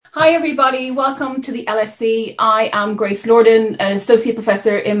Hi everybody, welcome to the LSE. I am Grace Lordan, an Associate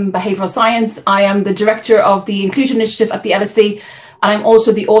Professor in Behavioural Science. I am the Director of the Inclusion Initiative at the LSE, and I'm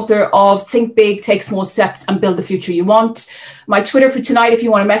also the author of Think Big, Take Small Steps and Build the Future You Want. My Twitter for tonight, if you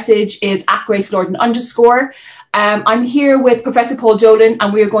want a message, is @GraceLordan_. I'm here with Professor Paul Dolan,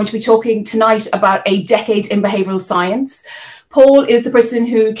 and we are going to be talking tonight about a decade in behavioural science. Paul is the person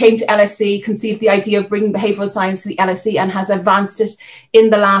who came to LSE, conceived the idea of bringing behavioural science to the LSE, and has advanced it in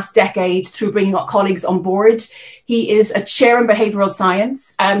the last decade through bringing colleagues on board. He is a chair in behavioural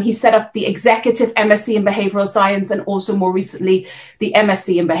science. He set up the executive MSc in behavioural science and also more recently the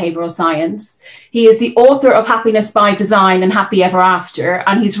MSc in behavioural science. He is the author of Happiness by Design and Happy Ever After,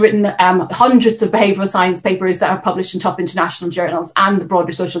 and he's written hundreds of behavioural science papers that are published in top international journals and the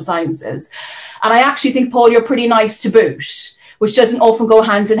broader social sciences. And I actually think, Paul, you're pretty nice to boot, which doesn't often go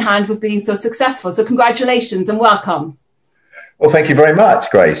hand in hand with being so successful. So congratulations and welcome. Well, thank you very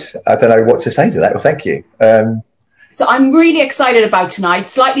much, Grace. I don't know what to say to that. Well, thank you. So I'm really excited about tonight,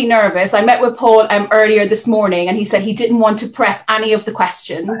 slightly nervous. I met with Paul earlier this morning and he said he didn't want to prep any of the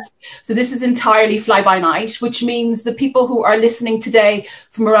questions. So this is entirely fly by night, which means the people who are listening today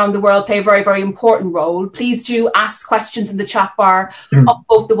from around the world play a very, very important role. Please do ask questions in the chat bar of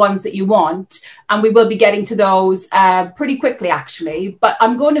both the ones that you want. And we will be getting to those pretty quickly, actually. But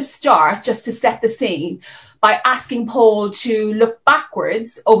I'm going to start just to set the scene by asking Paul to look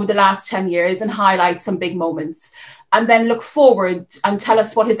backwards over the last 10 years and highlight some big moments, and then look forward and tell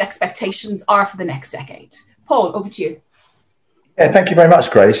us what his expectations are for the next decade. Paul, over to you. Yeah, thank you very much,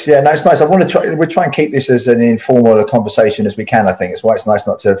 Grace. Yeah, no, it's nice. We'll try and keep this as an informal conversation as we can, I think. It's why it's nice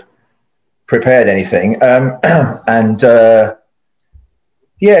not to have prepared anything.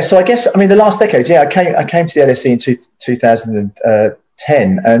 Yeah, so I guess, the last decade, I came to the LSE in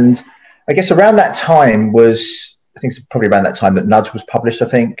 2010, and I guess around that time it's probably around that time that Nudge was published, I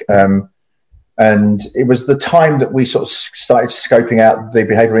think. And it was the time that we sort of started scoping out the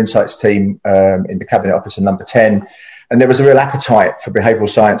Behavioural Insights team in the Cabinet Office in number 10. And there was a real appetite for behavioural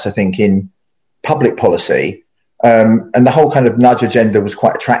science, I think, in public policy. And the whole kind of Nudge agenda was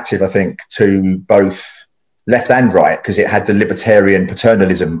quite attractive, I think, to both left and right, because it had the libertarian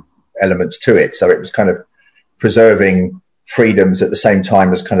paternalism elements to it. So it was kind of preserving freedoms at the same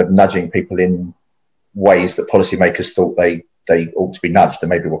time as kind of nudging people in ways that policymakers thought they ought to be nudged, and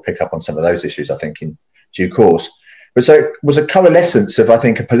maybe we'll pick up on some of those issues, I think, in due course. But so it was a coalescence of, I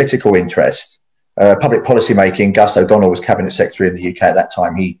think, a political interest, public policy making. Gus O'Donnell was Cabinet Secretary in the UK at that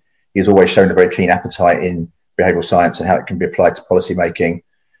time. He has always shown a very keen appetite in behavioural science and how it can be applied to policy making.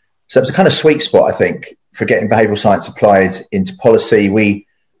 So it was a kind of sweet spot, I think, for getting behavioural science applied into policy. We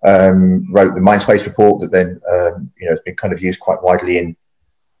wrote the Mindspace report that then has been kind of used quite widely in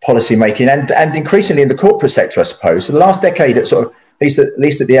policy making and increasingly in the corporate sector, I suppose. So the last decade, at sort of at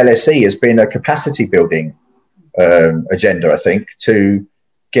least at the LSE, has been a capacity building agenda, I think, to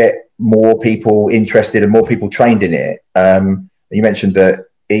get more people interested and more people trained in it. You mentioned that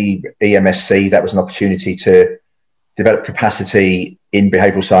EMSC, that was an opportunity to develop capacity in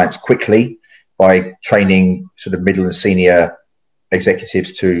behavioural science quickly by training sort of middle and senior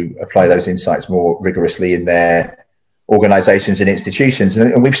executives to apply those insights more rigorously in their organisations and institutions.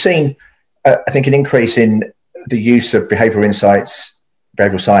 And we've seen, I think, an increase in the use of behavioural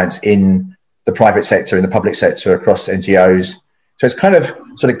science in the private sector, in the public sector, across NGOs. So it's kind of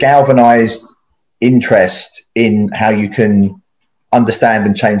sort of galvanised interest in how you can understand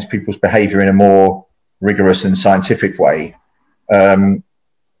and change people's behaviour in a more rigorous and scientific way. So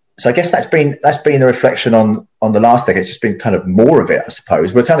I guess that's been a reflection on the last decade. It's just been kind of more of it, I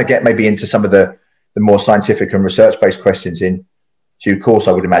suppose. We'll kind of get maybe into some of the more scientific and research-based questions in due course,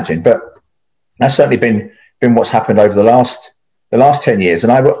 I would imagine. But that's certainly been what's happened over the last 10 years.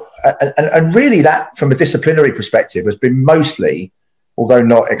 And really that, from a disciplinary perspective, has been mostly, although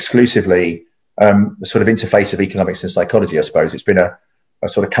not exclusively, the sort of interface of economics and psychology, I suppose. It's been a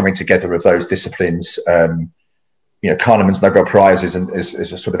sort of coming together of those disciplines. Kahneman's Nobel Prize is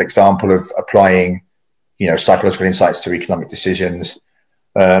a sort of example of applying, psychological insights to economic decisions.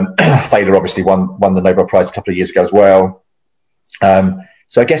 Thaler obviously won the Nobel Prize a couple of years ago as well.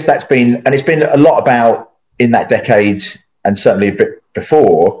 So I guess it's been a lot about, in that decade, and certainly a bit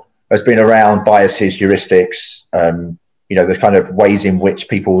before, has been around biases, heuristics, the kind of ways in which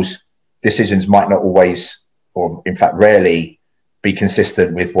people's decisions might not always, or in fact rarely, be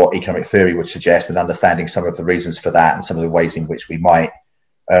consistent with what economic theory would suggest, and understanding some of the reasons for that and some of the ways in which we might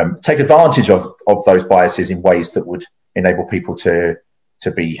take advantage of those biases in ways that would enable people to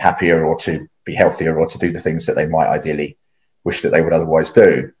be happier or to be healthier or to do the things that they might ideally wish that they would otherwise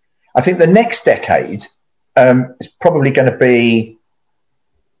do. I think the next decade is probably going to be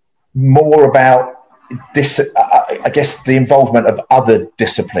more about this, I guess, the involvement of other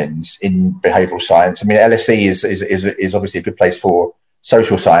disciplines in behavioural science. I mean, LSE is obviously a good place for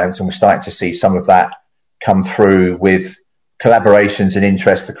social science, and we're starting to see some of that come through with collaborations and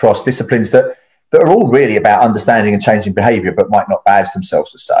interest across disciplines that are all really about understanding and changing behaviour, but might not badge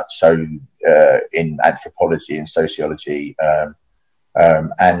themselves as such. So in anthropology and sociology,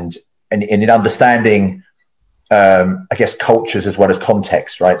 and in understanding, I guess, cultures as well as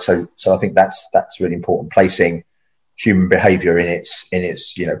context, right? So I think that's really important, placing human behaviour in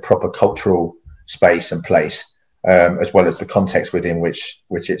its proper cultural space and place, as well as the context within which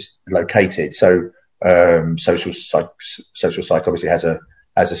it's located. So social psych obviously has a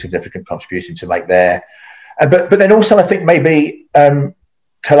significant contribution to make there, but then also I think maybe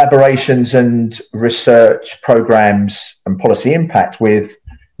collaborations and research programs and policy impact with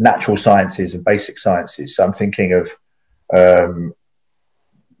natural sciences and basic sciences. So I'm thinking of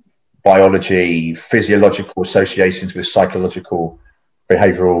biology, physiological associations with psychological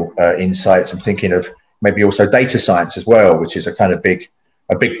behavioral insights. I'm thinking of maybe also data science as well, which is a kind of big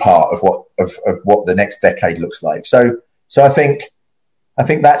part of what the next decade looks like. So I think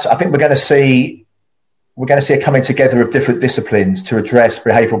we're going to see a coming together of different disciplines to address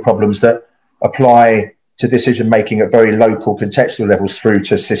behavioural problems that apply to decision making at very local contextual levels through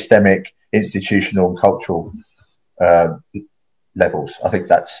to systemic, institutional and cultural levels. I think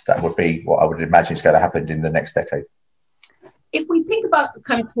that would be what I would imagine is going to happen in the next decade. If we think about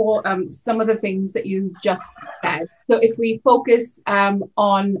kind of some of the things that you just said, so if we focus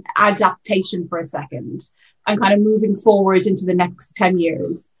on adaptation for a second and kind of moving forward into the next 10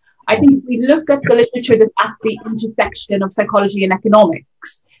 years, I think if we look at the literature that's at the intersection of psychology and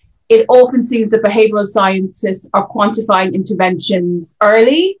economics, it often seems that behavioural scientists are quantifying interventions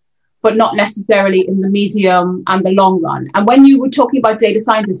early, but not necessarily in the medium and the long run. And when you were talking about data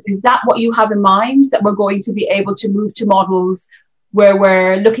scientists, is that what you have in mind, that we're going to be able to move to models where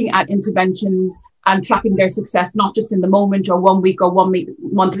we're looking at interventions and tracking their success, not just in the moment or 1 week or 1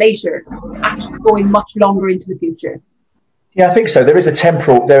 month later, actually going much longer into the future? Yeah, I think so. There is a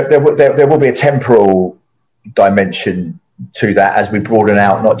temporal, there will be a temporal dimension to that as we broaden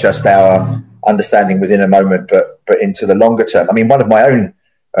out not just our understanding within a moment, but into the longer term. I mean, one of my own,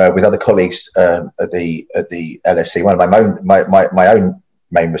 with other colleagues at the LSE, one of my own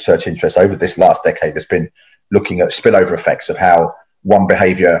main research interests over this last decade has been looking at spillover effects of how one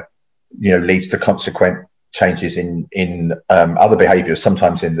behaviour, leads to consequent changes in other behaviours,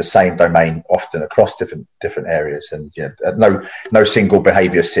 sometimes in the same domain, often across different areas, and no single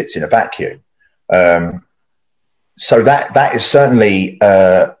behaviour sits in a vacuum. So that is certainly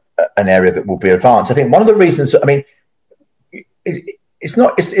an area that will be advanced. I think one of the reasons, it's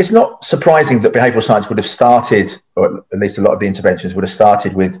not surprising that behavioural science would have started, or at least a lot of the interventions would have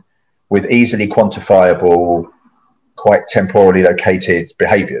started with easily quantifiable, quite temporally located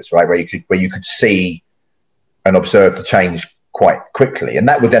behaviours, right? Where you could see and observe the change quite quickly, and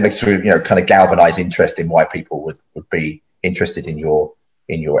that would then kind of galvanise interest in why people would be interested in your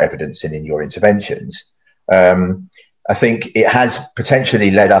evidence and in your interventions. I think it has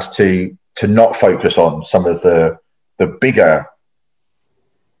potentially led us to not focus on some of the bigger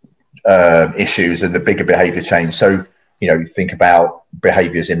issues and the bigger behaviour change. So, you think about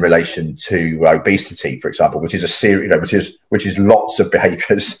behaviours in relation to obesity, for example, which is a series, which is lots of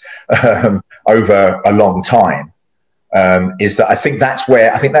behaviours over a long time. Is that I think that's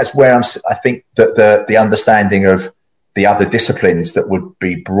where I think that the understanding of the other disciplines that would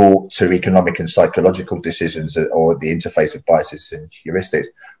be brought to economic and psychological decisions, or the interface of biases and heuristics,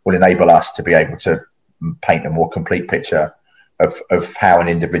 will enable us to be able to paint a more complete picture of how an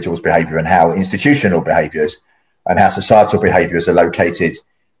individual's behaviour and how institutional behaviours and how societal behaviours are located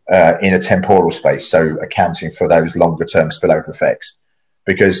in a temporal space, so accounting for those longer term spillover effects.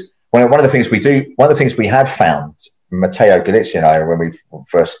 Because one of the things we have found, Matteo Galizia and I, when we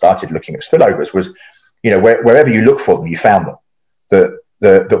first started looking at spillovers, was wherever you look for them, you found them.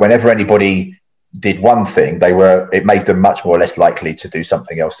 That whenever anybody did one thing, it made them much more or less likely to do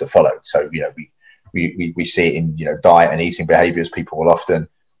something else that followed. So we see it in diet and eating behaviours. People will often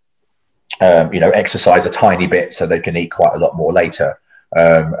exercise a tiny bit so they can eat quite a lot more later.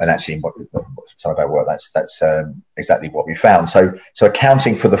 And actually, some of our work, that's exactly what we found. So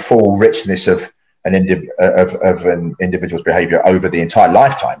accounting for the full richness of an individual's behaviour over the entire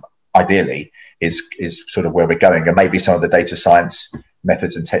lifetime, ideally, is sort of where we're going. And maybe some of the data science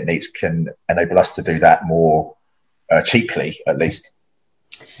methods and techniques can enable us to do that more cheaply, at least.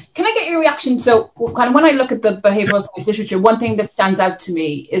 Can I get your reaction? So kind of when I look at the behavioural science literature, one thing that stands out to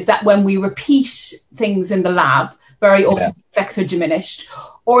me is that when we repeat things in the lab, very often effects are diminished,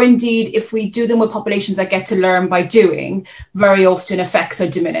 or indeed if we do them with populations that get to learn by doing, very often effects are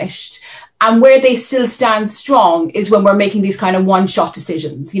diminished. And where they still stand strong is when we're making these kind of one-shot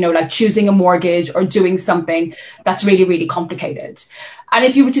decisions, like choosing a mortgage or doing something that's really, really complicated. And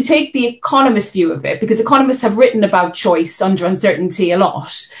if you were to take the economist view of it, because economists have written about choice under uncertainty a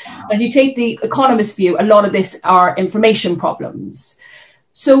lot, if you take the economist view, a lot of this are information problems.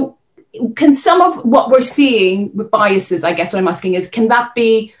 So can some of what we're seeing with biases, I guess what I'm asking is, can that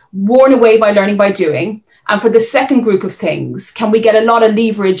be worn away by learning by doing? And for the second group of things, can we get a lot of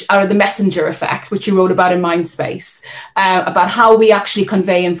leverage out of the messenger effect, which you wrote about in Mindspace, about how we actually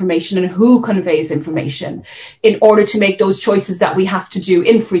convey information and who conveys information in order to make those choices that we have to do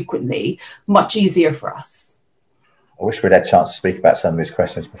infrequently much easier for us? I wish we'd had a chance to speak about some of these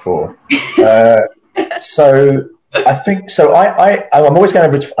questions before. So I think, I'm always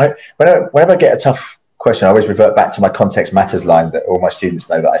going to, whenever I get a tough question, I always revert back to my context matters line that all my students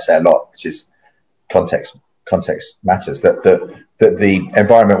know that I say a lot, which is, context matters, that the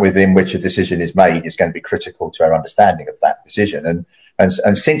environment within which a decision is made is going to be critical to our understanding of that decision.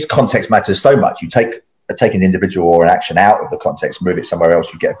 And since context matters so much, you take an individual or an action out of the context, move it somewhere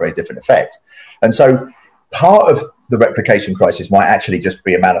else, you get a very different effect. And so part of the replication crisis might actually just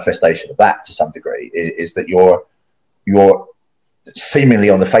be a manifestation of that to some degree, is that you're seemingly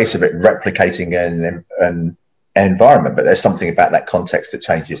on the face of it replicating an environment, but there's something about that context that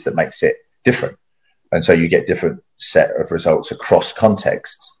changes that makes it different. And so you get different set of results across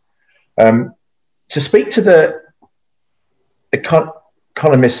contexts. To speak to the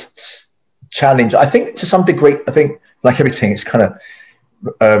economist's challenge, I think to some degree, like everything, it's kind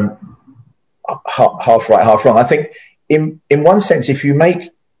of half right, half wrong. I think in one sense, if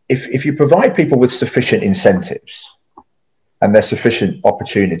you provide people with sufficient incentives and there's sufficient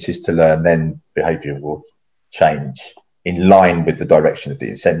opportunities to learn, then behaviour will change in line with the direction of the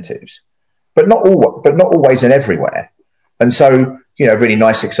incentives. But not always and everywhere. And so, a really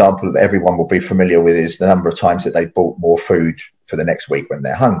nice example that everyone will be familiar with is the number of times that they've bought more food for the next week when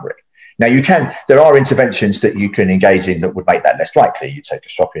they're hungry. Now, there are interventions that you can engage in that would make that less likely. You take a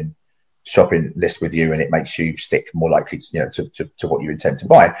shopping list with you and it makes you stick more likely to what you intend to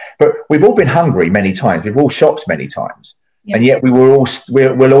buy. But we've all been hungry many times. We've all shopped many times. Yeah. And yet we'll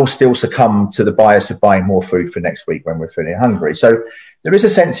all still succumb to the bias of buying more food for next week when we're feeling hungry. So there is a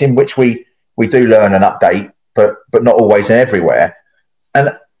sense in which we do learn and update, but not always and everywhere.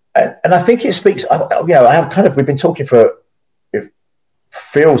 And I think it speaks, we've been talking for, it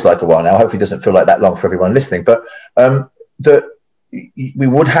feels like a while now. Hopefully it doesn't feel like that long for everyone listening, but that we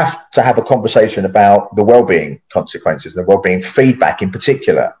would have to have a conversation about the well-being consequences, the well-being feedback in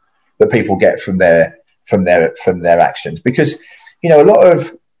particular that people get from their actions. Because, a lot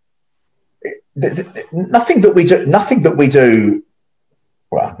of nothing that we do,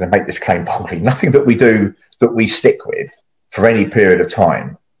 well, I'm going to make this claim boldly, nothing that we do that we stick with for any period of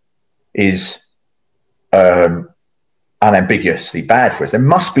time is unambiguously bad for us. There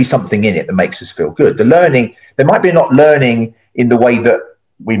must be something in it that makes us feel good. There might be not learning in the way that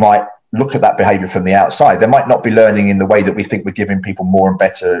we might look at that behaviour from the outside. There might not be learning in the way that we think we're giving people more and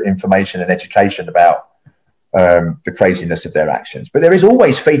better information and education about the craziness of their actions. But there is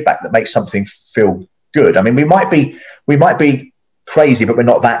always feedback that makes something feel good. I mean, we might be crazy, but we're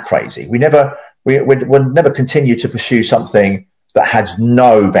not that crazy. We'll never continue to pursue something that has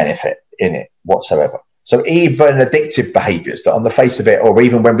no benefit in it whatsoever. So even addictive behaviours that on the face of it, or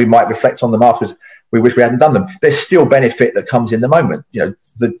even when we might reflect on them afterwards, we wish we hadn't done them, there's still benefit that comes in the moment,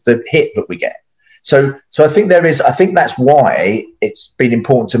 the hit that we get. So I think that's why it's been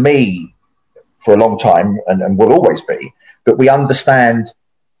important to me for a long time and will always be that we understand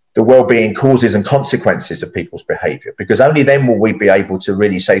the well-being causes and consequences of people's behaviour, because only then will we be able to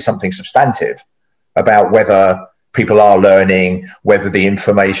really say something substantive about whether people are learning, whether the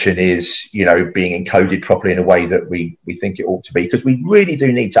information is, being encoded properly in a way that we think it ought to be, because we really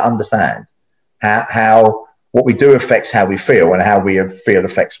do need to understand how what we do affects how we feel and how we feel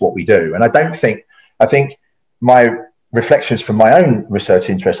affects what we do. And I think my reflections from my own research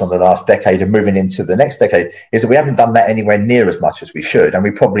interest on the last decade and moving into the next decade is that we haven't done that anywhere near as much as we should, and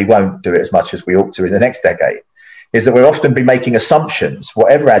we probably won't do it as much as we ought to in the next decade, is that we'll often be making assumptions,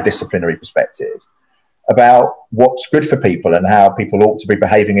 whatever our disciplinary perspective, about what's good for people and how people ought to be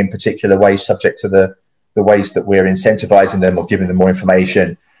behaving in particular ways subject to the ways that we're incentivizing them or giving them more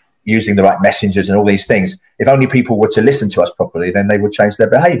information, using the right messengers and all these things. If only people were to listen to us properly, then they would change their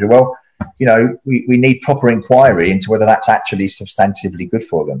behavior. Well, we need proper inquiry into whether that's actually substantively good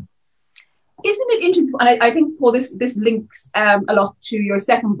for them. Isn't it interesting? And I think, Paul, this links a lot to your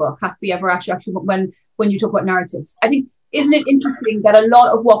second book, Happy Ever After, actually, when you talk about narratives. I think isn't it interesting that a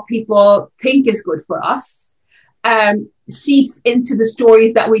lot of what people think is good for us seeps into the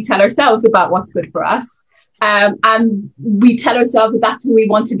stories that we tell ourselves about what's good for us? And we tell ourselves that that's who we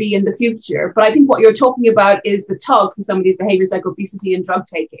want to be in the future. But I think what you're talking about is the tug for some of these behaviors like obesity and drug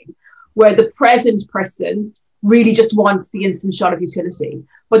taking, where the present person really just wants the instant shot of utility.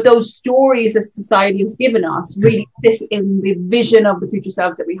 But those stories that society has given us really sit in the vision of the future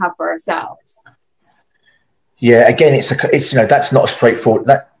selves that we have for ourselves. Yeah, again, it's that's not a straightforward.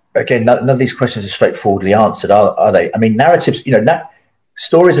 None of these questions are straightforwardly answered, are they? I mean, narratives,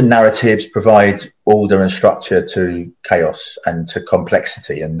 stories and narratives provide order and structure to chaos and to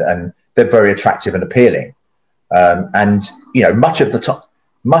complexity, and they're very attractive and appealing. Much of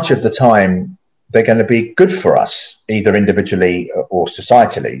the time, they're going to be good for us, either individually or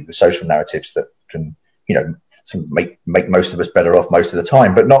societally. The social narratives that can, make most of us better off most of the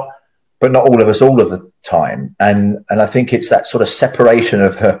time, but not all of us all of the time. And I think it's that sort of separation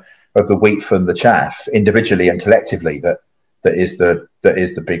of the wheat from the chaff, individually and collectively, that is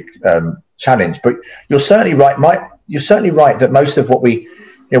the big challenge. But you're certainly right. You're certainly right that most of what we,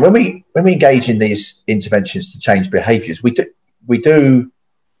 when we engage in these interventions to change behaviours, we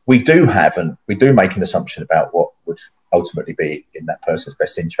do have, and we do make an assumption about what would ultimately be in that person's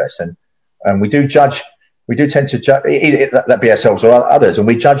best interest, and we do tend to judge, that be ourselves or others, and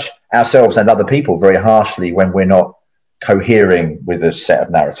we judge ourselves and other people very harshly when we're not cohering with a set of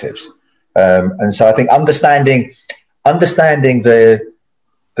narratives. And so I think understanding the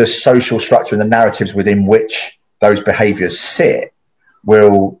social structure and the narratives within which those behaviours sit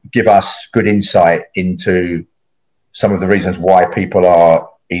will give us good insight into some of the reasons why people are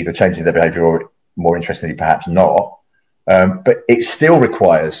either changing their behaviour or, more interestingly, perhaps not. But it still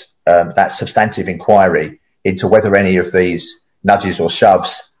requires that substantive inquiry into whether any of these nudges or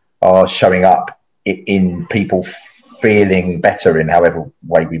shoves are showing up in people feeling better in however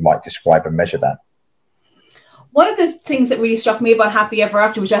way we might describe and measure that. One of the things that really struck me about Happy Ever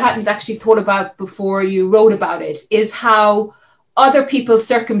After, which I hadn't actually thought about before you wrote about it, is how other people's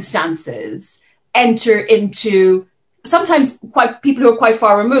circumstances enter into, sometimes people who are quite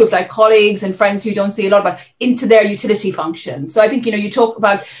far removed, like colleagues and friends who you don't see a lot about, into their utility function. So I think, you talk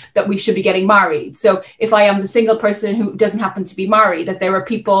about that we should be getting married. So if I am the single person who doesn't happen to be married, that there are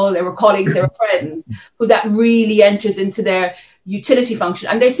people, there were colleagues, there were friends who that really enters into their utility function.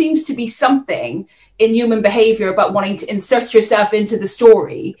 And there seems to be something in human behavior about wanting to insert yourself into the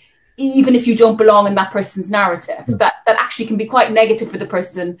story, even if you don't belong in that person's narrative, that actually can be quite negative for the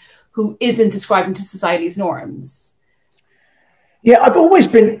person who isn't ascribing to society's norms. Yeah,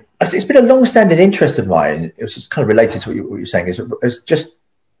 it's been a long-standing interest of mine. It was just kind of related to what you're saying, is just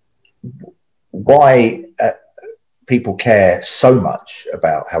why people care so much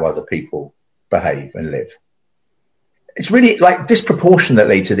about how other people behave and live. It's really like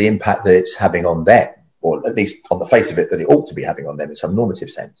disproportionately to the impact that it's having on them, or at least on the face of it, that it ought to be having on them in some normative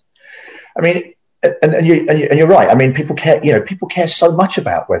sense. I mean, and you're right. I mean, people care. People care so much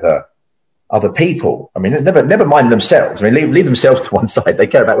about whether other people, I mean, never mind themselves. I mean, leave themselves to one side. They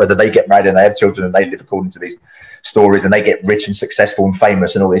care about whether they get married and they have children and they live according to these stories and they get rich and successful and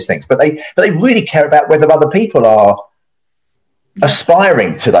famous and all these things. But they really care about whether other people are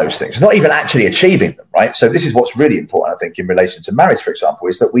aspiring to those things, not even actually achieving them, right? So this is what's really important, I think, in relation to marriage, for example,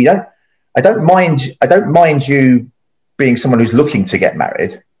 is that I don't mind you being someone who's looking to get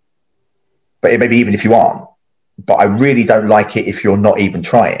married, but maybe even if you aren't. But I really don't like it if you're not even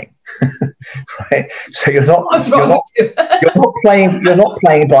trying. Right? So you're not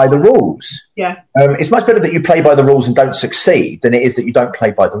playing by the rules. Yeah. It's much better that you play by the rules and don't succeed than it is that you don't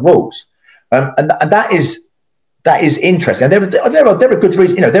play by the rules. And that is interesting. And there are good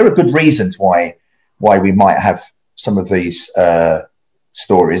reasons. There are good reasons why we might have some of these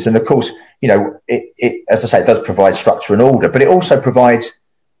stories. And of course, it as I say, it does provide structure and order, but it also provides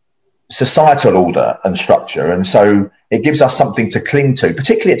societal order and structure, and so it gives us something to cling to,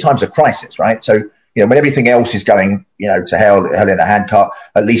 particularly at times of crisis, right? So when everything else is going to hell in a handcart,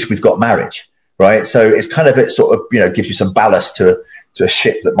 at least we've got marriage, right? So it's kind of, it sort of gives you some ballast to a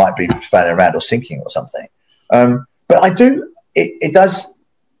ship that might be failing around or sinking or something. But it does,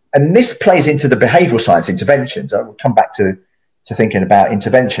 and this plays into the behavioural science interventions. I will come back to thinking about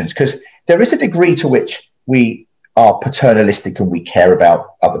interventions, because there is a degree to which we are paternalistic and we care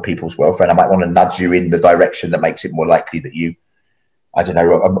about other people's welfare, and I might want to nudge you in the direction that makes it more likely that you, I don't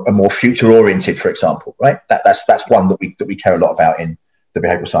know, are more future oriented, for example, right? That's one that we care a lot about in the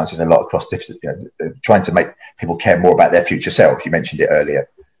behavioural sciences, and a lot across different, trying to make people care more about their future selves. You mentioned it earlier,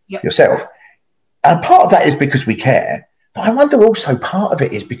 yep. Yourself, and part of that is because we care, but I wonder also part of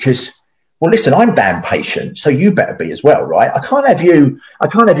it is because well, listen, I'm damn patient, so you better be as well, right? I can't have you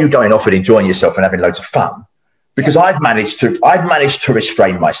going off and enjoying yourself and having loads of fun, because I've managed to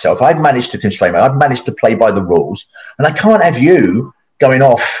restrain myself. I've managed to constrain myself. I've managed to play by the rules, and I can't have you going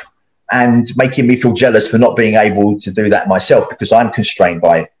off and making me feel jealous for not being able to do that myself, because I'm constrained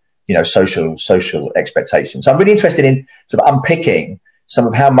by, social expectations. So I'm really interested in sort of unpicking some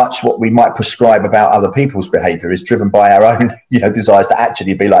of how much what we might prescribe about other people's behaviour is driven by our own, desires to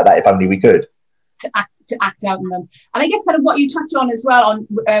actually be like that, if only we could. To act out in them. And I guess kind of what you touched on as well on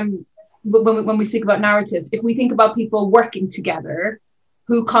when we speak about narratives, if we think about people working together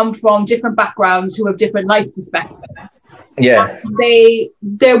who come from different backgrounds, who have different life perspectives. Yeah.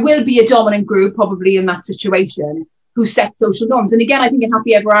 There will be a dominant group probably in that situation who set social norms. And again, I think in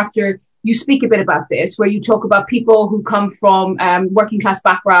Happy Ever After, you speak a bit about this, where you talk about people who come from working class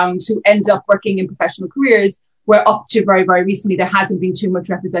backgrounds who end up working in professional careers, where up to very, very recently, there hasn't been too much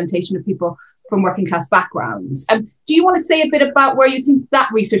representation of people from working class backgrounds. Do you want to say a bit about where you think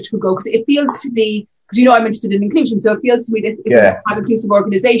that research could go? Because it feels to me, because I'm interested in inclusion, so it feels to me that if we have inclusive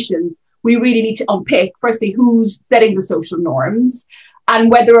organisations, we really need to unpick, firstly, who's setting the social norms,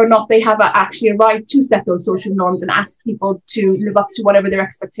 and whether or not they have actually a right to set those social norms and ask people to live up to whatever their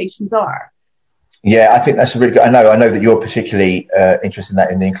expectations are. Yeah, I think that's a really good. I know that you're particularly interested in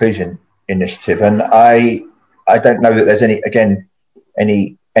that in the inclusion initiative, and I don't know that there's any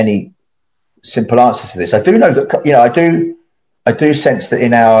simple answers to this. I do know that I do sense that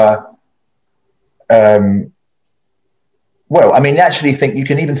in our actually think you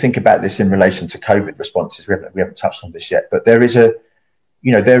can even think about this in relation to COVID responses. We haven't touched on this yet, but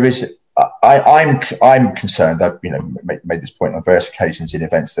I'm concerned. I've made this point on various occasions in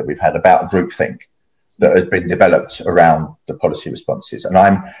events that we've had about groupthink that has been developed around the policy responses, and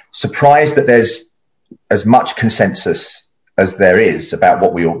I'm surprised that there's as much consensus as there is about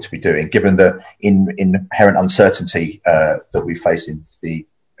what we ought to be doing, given the inherent uncertainty that we face in the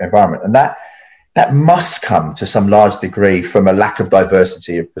environment, and that must come to some large degree from a lack of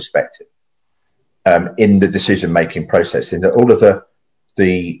diversity of perspective in the decision-making process, in that all of the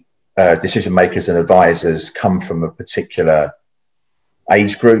decision makers and advisors come from a particular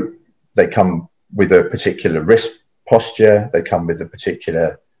age group. They come with a particular risk posture. They come with a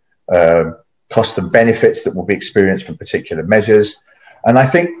particular cost and benefits that will be experienced from particular measures. And I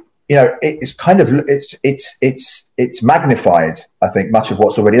think, it's kind of, it's magnified, I think, much of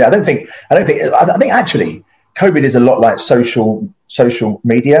what's already there. I think actually COVID is a lot like social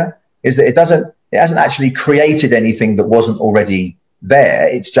media, is that it hasn't actually created anything that wasn't already there.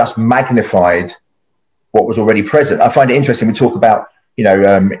 It's just magnified what was already present. I find it interesting. We talk about,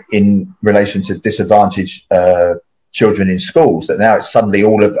 in relation to disadvantaged children in schools, that now it's suddenly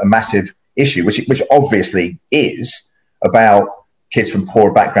all of a massive issue, which obviously is about kids from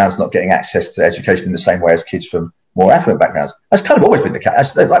poorer backgrounds not getting access to education in the same way as kids from more affluent backgrounds. That's kind of always been the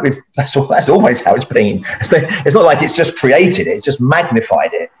case. That's always how it's been. It's not like it's just created it; it's just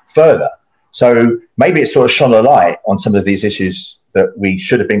magnified it further. So maybe it's sort of shone a light on some of these issues that we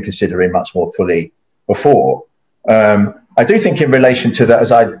should have been considering much more fully before. I do think in relation to that,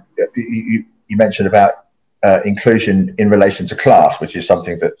 as you mentioned about inclusion in relation to class, which is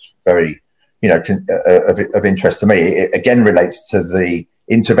something that's very, of interest to me. It again relates to the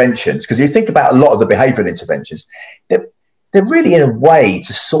interventions, because you think about a lot of the behavioural interventions, they're really in a way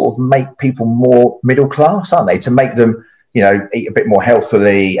to sort of make people more middle class, aren't they? To make them, eat a bit more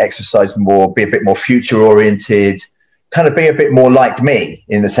healthily, exercise more, be a bit more future oriented, kind of be a bit more like me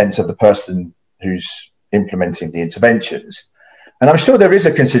in the sense of the person who's implementing the interventions. And I'm sure there is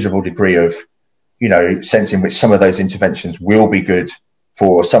a considerable degree of, sense in which some of those interventions will be good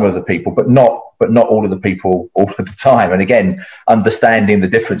for some of the people, but not all of the people all of the time. And again, understanding the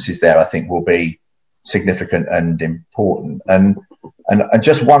differences there, I think, will be significant and important. And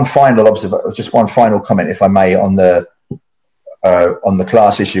just one final comment, if I may, on the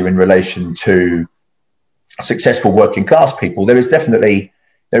class issue in relation to successful working class people. There is definitely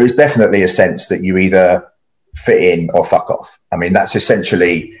a sense that you either fit in or fuck off. I mean, that's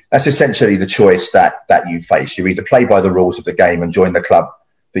essentially the choice that you face. You either play by the rules of the game and join the club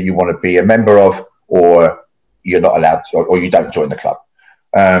that you want to be a member of, or you're not allowed to, or you don't join the club.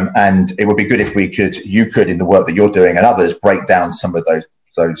 And it would be good if you could, in the work that you're doing and others, break down some of those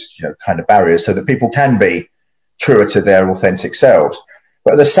kind of barriers so that people can be truer to their authentic selves.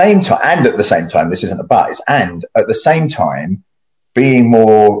 But at the same time, this isn't a but, it's and at the same time, being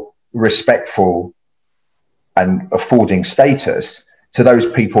more respectful and affording status to those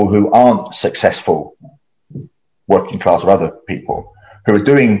people who aren't successful, working class or other people, who are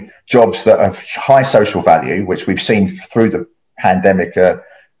doing jobs that have high social value, which we've seen through the pandemic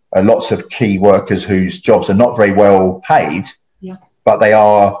lots of key workers whose jobs are not very well paid, but they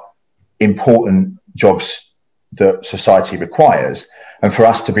are important jobs that society requires. And for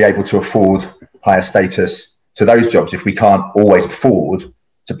us to be able to afford higher status to those jobs, if we can't always afford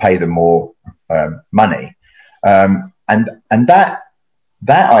to pay them more money, and that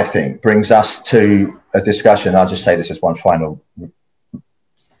I think brings us to a discussion. I'll just say this as one final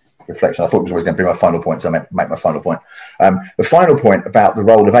reflection. I thought it was always going to be my final point, so I make my final point. The final point about the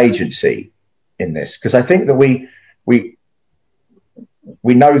role of agency in this, because I think that we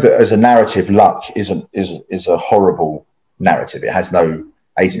know that as a narrative, luck is a horrible narrative. It has no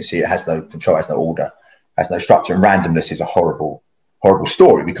agency, it has no control, it has no order, it has no structure, and randomness is a horrible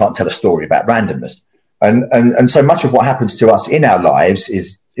story. We can't tell a story about randomness, and so much of what happens to us in our lives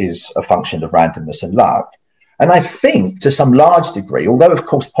is a function of randomness and luck. And I think to some large degree, although of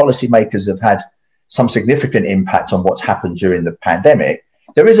course policymakers have had some significant impact on what's happened during the pandemic,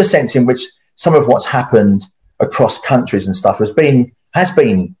 there is a sense in which some of what's happened across countries and stuff has been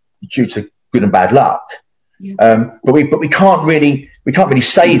due to good and bad luck. But we can't really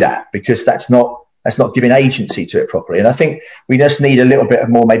say that, because that's not giving agency to it properly. And I think we just need a little bit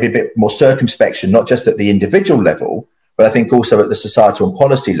more, maybe a bit more circumspection, not just at the individual level, but I think also at the societal and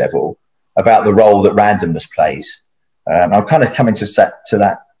policy level, about the role that randomness plays. I'm kind of coming to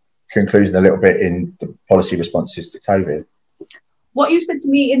that conclusion a little bit in the policy responses to COVID. What you said to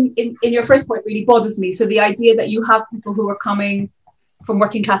me in your first point really bothers me. So the idea that you have people who are coming from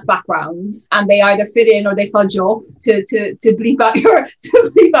working class backgrounds and they either fit in or they fudge off, to bleep out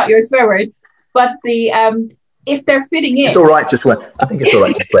your swear word. But if they're fitting in, it's all right to swear. I think it's all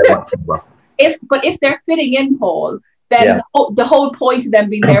right to swear once in a while. If they're fitting in, Paul, then the whole point of them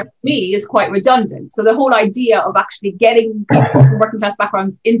being there for me is quite redundant. So the whole idea of actually getting people from working class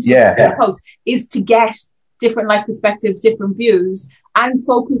backgrounds into the post is to get different life perspectives, different views, and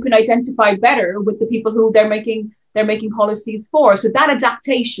folk who can identify better with the people who they're making policies for. So that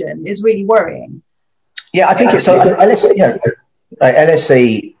adaptation is really worrying. Yeah, I think it's LSE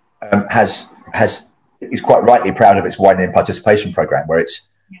is quite rightly proud of its widening participation programme, where it's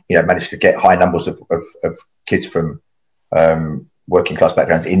managed to get high numbers of kids from working class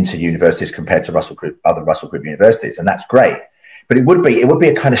backgrounds into universities compared to other Russell Group universities, and that's great. But it would be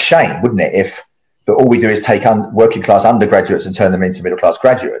a kind of shame, wouldn't it, if all we do is take working class undergraduates and turn them into middle class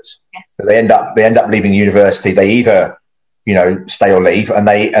graduates. Yes. So they end up leaving university. They either stay or leave, and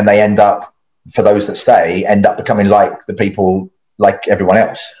they end up, for those that stay, end up becoming like the people like everyone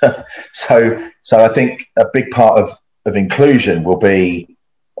else. So I think a big part of inclusion will be,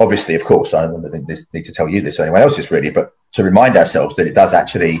 obviously, of course, I don't need to tell you this or anyone else this really, but to remind ourselves that it does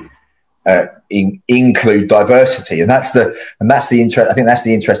actually include diversity, and that's the I think that's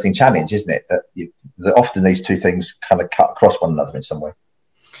the interesting challenge, isn't it? That often these two things kind of cut across one another in some way.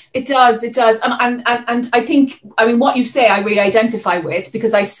 It does, and I think, what you say I really identify with,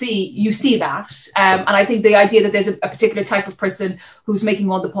 because you see that, and I think the idea that there's a particular type of person who's making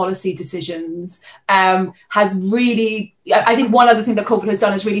all the policy decisions has really, I think one other thing that COVID has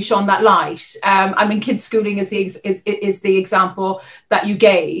done is really shone that light. Kids schooling is the example that you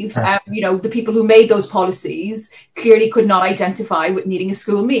gave. The people who made those policies clearly could not identify with needing a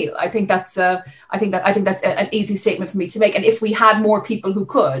school meal. I think that's an easy statement for me to make. And if we had more people who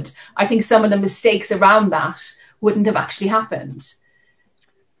could, I think some of the mistakes around that wouldn't have actually happened.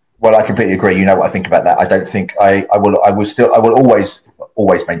 Well, I completely agree. You know what I think about that. I don't think I will always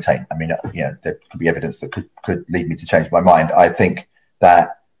maintain. There could be evidence that could lead me to change my mind. I think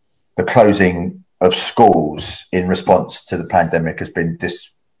that the closing of schools in response to the pandemic has been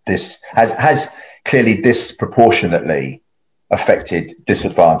has clearly disproportionately affected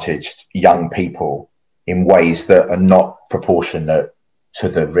disadvantaged young people in ways that are not proportionate to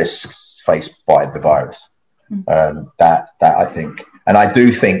the risks faced by the virus. That I think. And I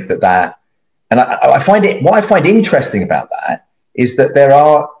do think that, and I find it. What I find interesting about that is that there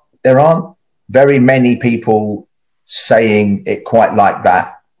aren't very many people saying it quite like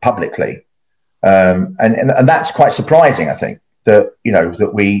that publicly, and that's quite surprising. I think that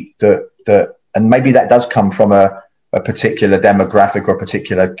and maybe that does come from a particular demographic or a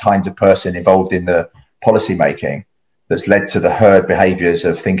particular kind of person involved in the policy making that's led to the herd behaviours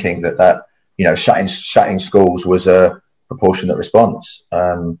of thinking that shutting schools was a proportionate response.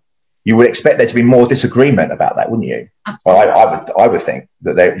 You would expect there to be more disagreement about that, wouldn't you? Absolutely. I would think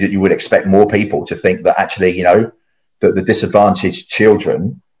that you would expect more people to think that actually, that the disadvantaged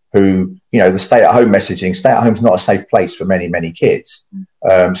children who, the stay-at-home messaging, stay-at-home's not a safe place for many, many kids.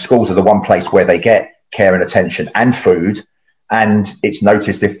 Schools are the one place where they get care and attention and food, and it's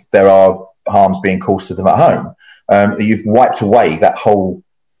noticed if there are harms being caused to them at home. You've wiped away that whole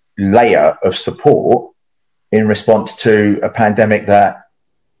layer of support in response to a pandemic that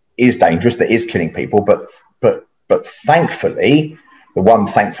is dangerous, that is killing people. But thankfully, the one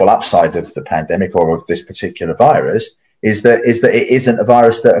thankful upside of the pandemic or of this particular virus is that it isn't a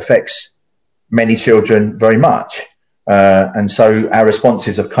virus that affects many children very much. And so our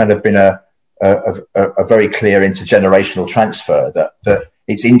responses have kind of been a very clear intergenerational transfer. That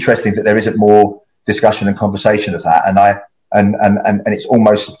it's interesting that there isn't more discussion and conversation of that. And it's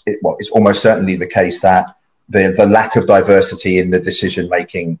almost certainly the case that the lack of diversity in the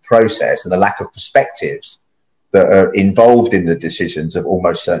decision-making process and the lack of perspectives that are involved in the decisions have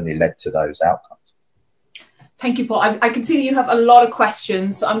almost certainly led to those outcomes. Thank you, Paul. I can see that you have a lot of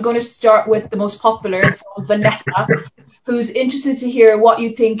questions. So I'm going to start with the most popular from Vanessa, who's interested to hear what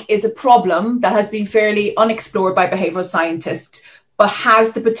you think is a problem that has been fairly unexplored by behavioural scientists, but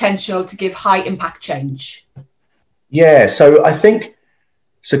has the potential to give high impact change. Yeah, so I think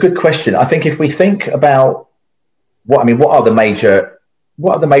it's a good question. I think if we think about what are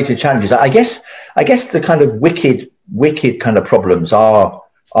the major challenges? I guess the kind of wicked kind of problems are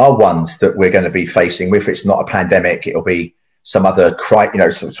ones that we're going to be facing. If it's not a pandemic, it'll be some other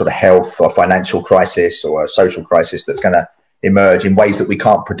some sort of health or financial crisis or a social crisis that's going to emerge in ways that we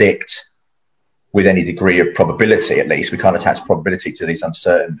can't predict with any degree of probability. At least we can't attach probability to these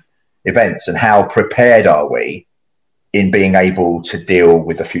uncertain events. And how prepared are we in being able to deal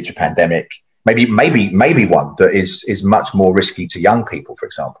with a future pandemic? Maybe one that is much more risky to young people, for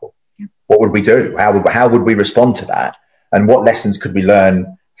example. Yeah. What would we do? How would we respond to that? And what lessons could we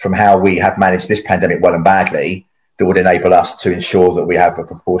learn from how we have managed this pandemic well and badly that would enable us to ensure that we have a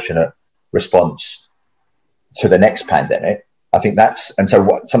proportionate response to the next pandemic? I think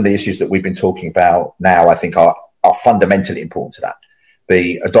some of the issues that we've been talking about now, I think are fundamentally important to that.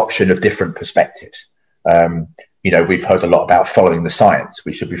 The adoption of different perspectives. We've heard a lot about following the science.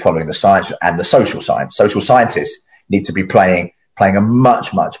 We should be following the science and the social science. Social scientists need to be playing a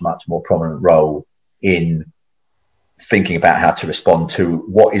much, much, much more prominent role in thinking about how to respond to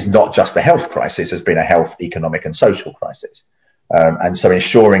what is not just a health crisis, has been a health, economic and social crisis. And so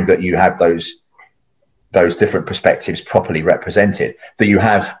ensuring that you have those different perspectives properly represented, that you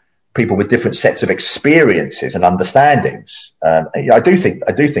have people with different sets of experiences and understandings. I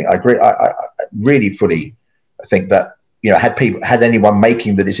agree. I really fully think that, had anyone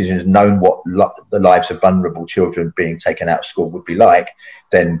making the decisions known what the lives of vulnerable children being taken out of school would be like,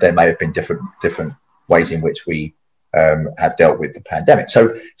 then there may have been different ways in which we have dealt with the pandemic.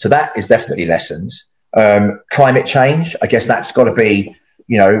 So that is definitely lessons. Climate change, I guess that's got to be,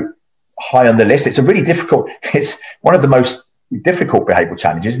 high on the list. It's one of the most difficult behavioural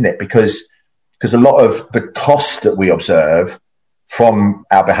challenges, isn't it? Because a lot of the costs that we observe from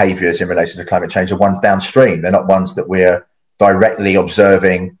our behaviours in relation to climate change are ones downstream. They're not ones that we're directly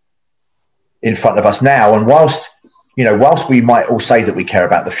observing in front of us now. And whilst we might all say that we care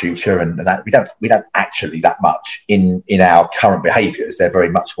about the future and that we don't actually that much in our current behaviours, they're very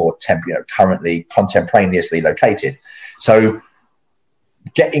much more currently contemporaneously located. So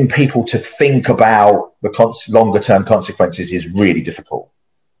getting people to think about the longer term consequences is really difficult,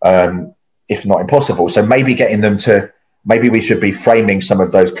 if not impossible. So maybe we should be framing some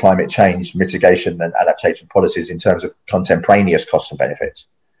of those climate change mitigation and adaptation policies in terms of contemporaneous costs and benefits.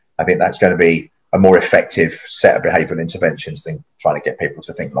 I think that's going to be a more effective set of behavioural interventions than trying to get people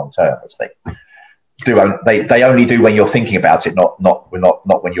to think long term, which they only do when you're thinking about it, not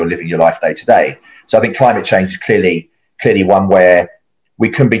when you're living your life day to day. So I think climate change is clearly one where we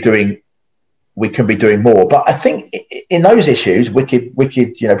can be doing more. But I think in those issues, wicked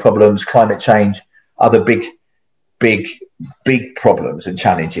problems, climate change, other big problems and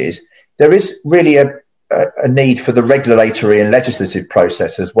challenges, there is really a need for the regulatory and legislative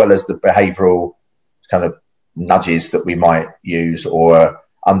process, as well as the behavioural kind of nudges that we might use, or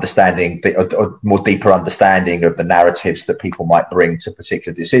understanding a more deeper understanding of the narratives that people might bring to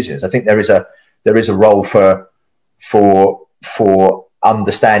particular decisions. I think there is a role for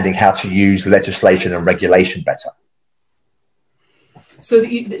understanding how to use legislation and regulation better. So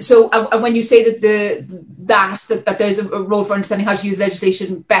when you say that there's a role for understanding how to use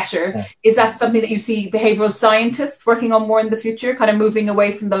legislation better, is that something that you see behavioural scientists working on more in the future, kind of moving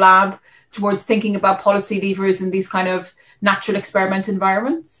away from the lab towards thinking about policy levers in these kind of natural experiment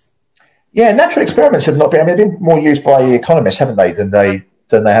environments? Yeah, natural experiments have not been. I mean, they've been more used by economists, haven't they, than they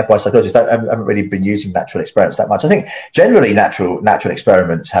have by psychologists. Haven't really been using natural experiments that much. I think generally natural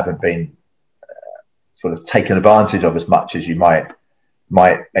experiments haven't been sort of taken advantage of as much as you might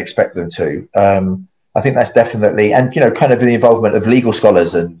expect them to. I think that's definitely, and kind of the involvement of legal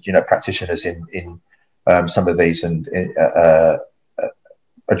scholars and practitioners in some of these, and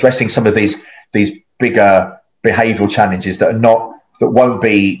addressing some of these bigger behavioural challenges that won't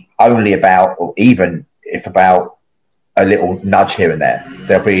be only about, or even if about, a little nudge here and there.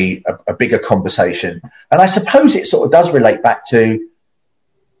 There'll be a bigger conversation. And I suppose it sort of does relate back to,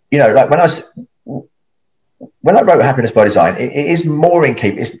 like when I wrote Happiness by Design, it is more in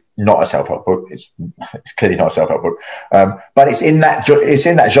keep. It's not a self-help book. It's clearly not a self-help book, but it's in that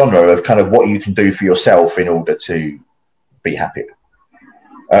genre of kind of what you can do for yourself in order to be happier.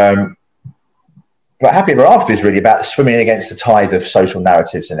 But Happy Ever After is really about swimming against the tide of social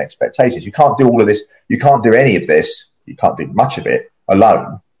narratives and expectations. You can't do all of this. You can't do any of this. You can't do much of it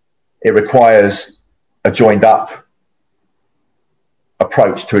alone. It requires a joined up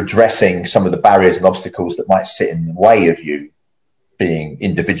approach to addressing some of the barriers and obstacles that might sit in the way of you being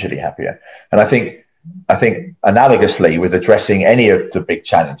individually happier. And I think analogously with addressing any of the big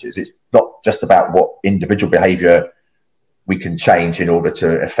challenges, it's not just about what individual behavior we can change in order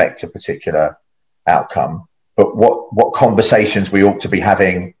to affect a particular outcome, but what conversations we ought to be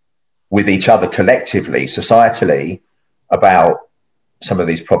having with each other collectively, societally, about some of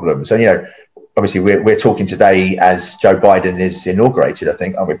these problems. And obviously we're talking today as Joe Biden is inaugurated, I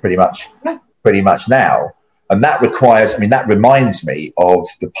think, aren't we? Pretty much now. And that reminds me of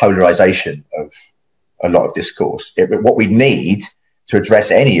the polarization of a lot of discourse. What we need to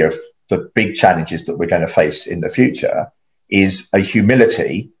address any of the big challenges that we're going to face in the future is a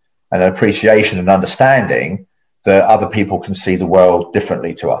humility and an appreciation and understanding that other people can see the world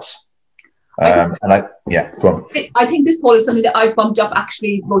differently to us. Go on. I think this, Paul, is something that I've bumped up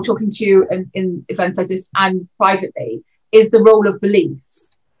actually, both talking to you in events like this and privately, is the role of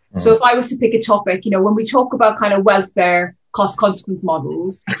beliefs. So if I was to pick a topic, when we talk about kind of welfare, cost-consequence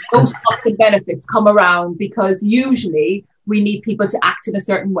models, those costs and benefits come around because usually we need people to act in a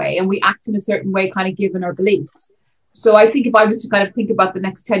certain way, and we act in a certain way kind of given our beliefs. So I think if I was to kind of think about the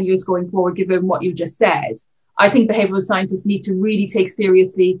next 10 years going forward, given what you just said, I think behavioural scientists need to really take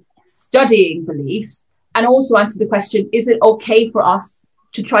seriously studying beliefs and also answer the question, is it okay for us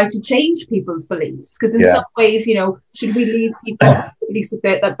to try to change people's beliefs? Because in some ways, should we leave people with the beliefs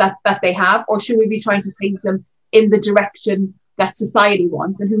that they have, or should we be trying to change them in the direction that society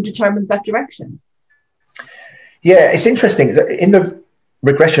wants, and who determines that direction? Yeah, it's interesting that in the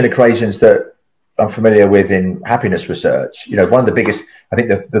regression equations that I'm familiar with in happiness research, one of the biggest, I think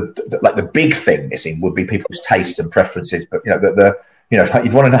the big thing missing would be people's tastes and preferences. But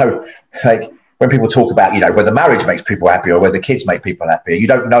you'd want to know, like, when people talk about, whether marriage makes people happier or whether kids make people happier, you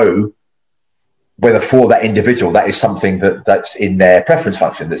don't know whether for that individual that is something that's in their preference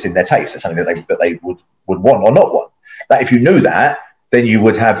function, that's in their taste, that's something that they would want or not want. That if you knew that, then you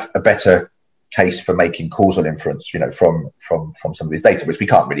would have a better case for making causal inference, from some of these data, which we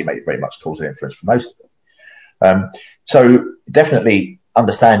can't really make very much causal inference from most of them. So definitely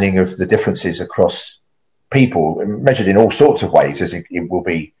understanding of the differences across people, measured in all sorts of ways, as it will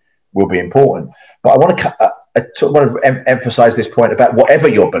be important. But I want to emphasize this point about whatever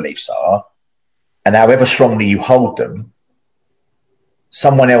your beliefs are and however strongly you hold them,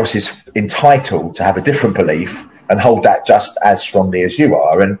 someone else is entitled to have a different belief and hold that just as strongly as you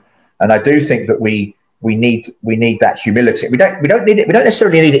are. And I do think that we need that humility. We don't need it. We don't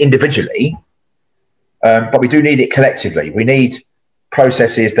necessarily need it individually, but we do need it collectively. We need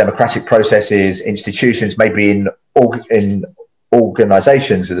processes, democratic processes, institutions, maybe in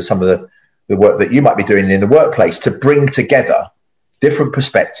organizations, and some of the work that you might be doing in the workplace, to bring together different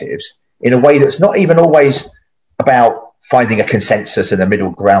perspectives in a way that's not even always about finding a consensus and a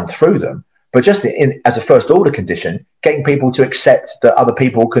middle ground through them, but just as a first order condition, getting people to accept that other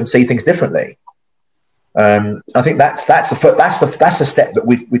people can see things differently. I think that's the step that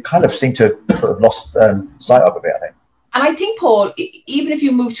we kind of seem to sort of lost sight of a bit, I think. And I think, Paul, even if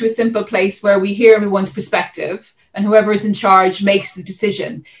you move to a simple place where we hear everyone's perspective and whoever is in charge makes the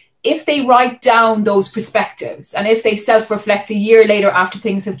decision, if they write down those perspectives and if they self-reflect a year later after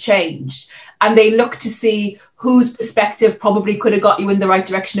things have changed and they look to see whose perspective probably could have got you in the right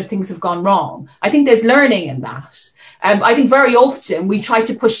direction if things have gone wrong, I think there's learning in that. I think very often we try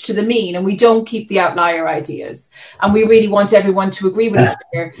to push to the mean and we don't keep the outlier ideas, and we really want everyone to agree with each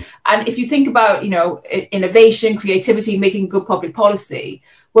other. And if you think about, innovation, creativity, making good public policy,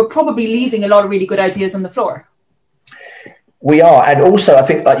 we're probably leaving a lot of really good ideas on the floor. We are. And also, I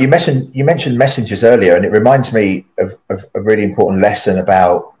think, like you mentioned messengers earlier, and it reminds me of a really important lesson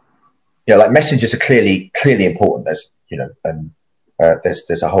about, like, messengers are clearly important. There's,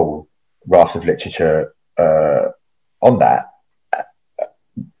 there's a whole raft of literature on that,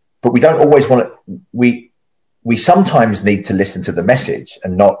 but we don't always want to. We sometimes need to listen to the message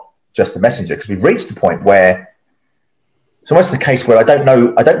and not just the messenger, because we've reached the point where it's almost the case where I don't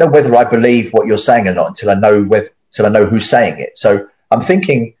know whether I believe what you're saying or not until I know who's saying it. So I'm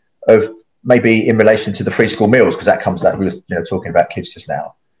thinking of maybe in relation to the free school meals, because that comes that we were talking about kids just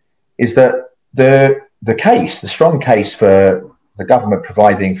now, is that the strong case for the government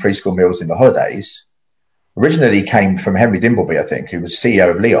providing free school meals in the holidays originally came from Henry Dimbleby, I think, who was CEO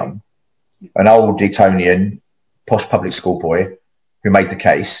of Lyon, an old Etonian, posh public school boy who made the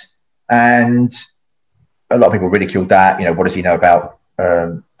case. And a lot of people ridiculed that. What does he know about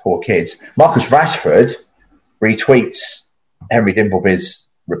poor kids? Marcus Rashford retweets Henry Dimbleby's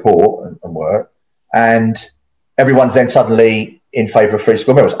report and work, and everyone's then suddenly in favour of free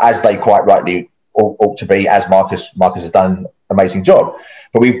school meals, as they quite rightly ought to be, as Marcus has done an amazing job.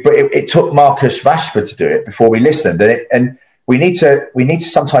 But it took Marcus Rashford to do it before we listened, and we need to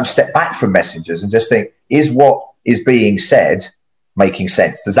sometimes step back from messengers and just think: is what is being said making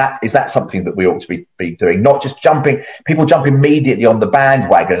sense? Is that something that we ought to be doing? Not just people jump immediately on the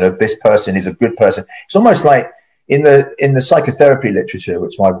bandwagon of this person is a good person. It's almost like in the psychotherapy literature,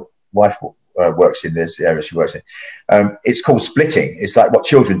 which my wife works in, this area she works in, it's called splitting. It's like what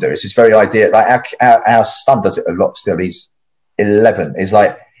children do. It's this very idea, like our son does it a lot still. He's 11. It's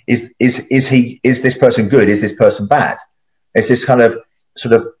like, is this person good? Is this person bad? It's this kind of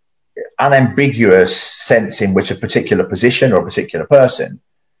sort of unambiguous sense in which a particular position or a particular person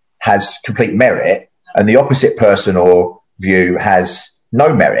has complete merit and the opposite person or view has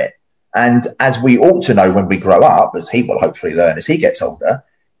no merit. And as we ought to know when we grow up, as he will hopefully learn as he gets older,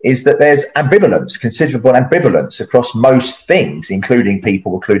 is that there's ambivalence, considerable ambivalence across most things, including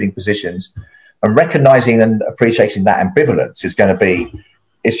people, including positions, and recognizing and appreciating that ambivalence is going to be,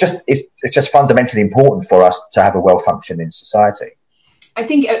 it's just fundamentally important for us to have a well-functioning society. I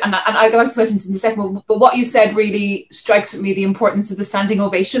think, and I'll go back to questions in a second, but what you said really strikes with me the importance of the standing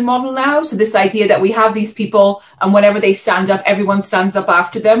ovation model now. So this idea that we have these people, and whenever they stand up, everyone stands up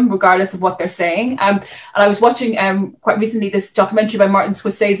after them, regardless of what they're saying. And I was watching quite recently this documentary by Martin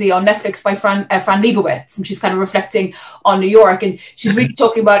Scorsese on Netflix by Fran Lebowitz, and she's kind of reflecting on New York, and she's really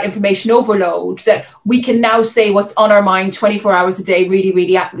talking about information overload, that we can now say what's on our mind 24 hours a day, really,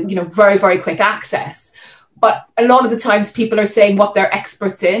 really, very, very quick access. But a lot of the times people are saying what they're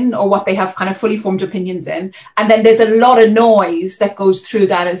experts in or what they have kind of fully formed opinions in. And then there's a lot of noise that goes through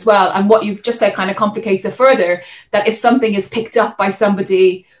that as well. And what you've just said kind of complicates it further, that if something is picked up by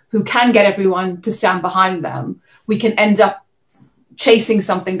somebody who can get everyone to stand behind them, we can end up chasing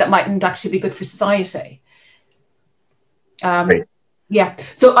something that mightn't actually be good for society. Yeah.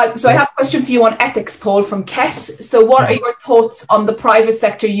 So I have a question for you on ethics, Paul, from Ket. So what are your thoughts on the private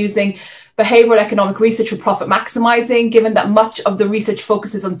sector using behavioural economic research for profit maximising, given that much of the research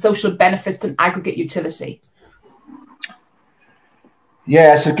focuses on social benefits and aggregate utility?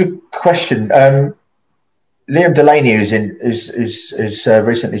 Yeah, it's a good question. Liam Delaney, who's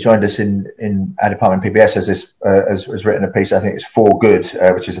recently joined us in our department, PBS, has written a piece. I think it's For Good,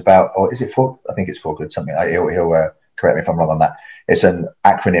 which is about, or is it for? I think it's For Good. Something. He'll correct me if I'm wrong on that. It's an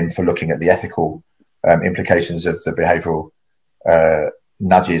acronym for looking at the ethical implications of the behavioural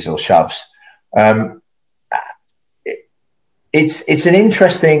nudges or shoves. It's an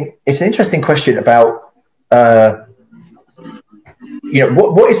interesting question about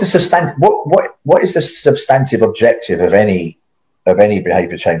what is the substantive objective of any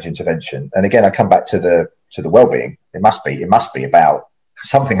behaviour change intervention. And again, I come back to the well-being. It must be about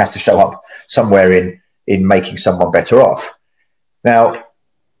something has to show up somewhere in making someone better off. Now,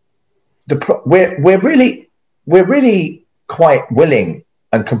 we're really quite willing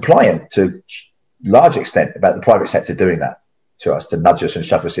and compliant to large extent about the private sector doing that to us, to nudge us and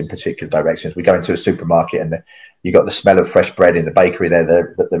shove us in particular directions. We go into a supermarket and you got the smell of fresh bread in the bakery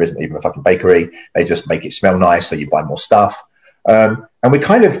there isn't even a fucking bakery. They just make it smell nice, so you buy more stuff. And we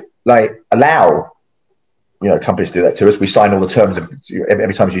kind of like allow, companies to do that to us. We sign all the terms of,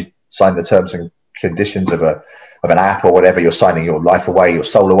 every time you sign the terms and conditions of an app or whatever, you're signing your life away, your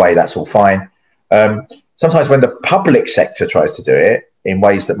soul away. That's all fine. Sometimes when the public sector tries to do it in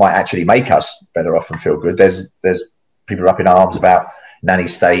ways that might actually make us better off and feel good, there's people are up in arms about nanny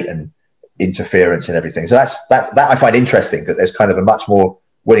state and interference and everything. So that I find interesting, that there's kind of a much more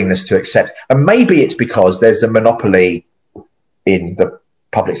willingness to accept. And maybe it's because there's a monopoly in the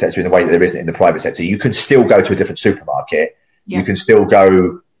public sector in the way that there isn't in the private sector. You can still go to a different supermarket. Yeah. You can still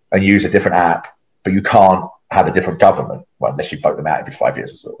go and use a different app, but you can't have a different government, well, unless you vote them out every 5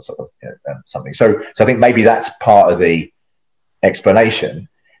 years or something. So I think maybe that's part of the explanation.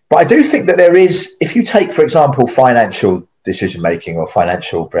 But I do think that there is, if you take, for example, financial decision-making or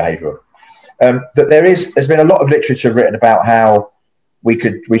financial behaviour, that there's been a lot of literature written about how we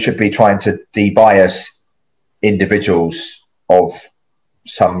should be trying to de-bias individuals of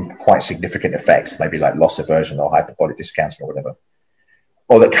some quite significant effects, maybe like loss aversion or hyperbolic discounting or whatever,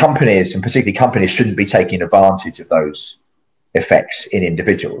 or that companies, and particularly companies, shouldn't be taking advantage of those effects in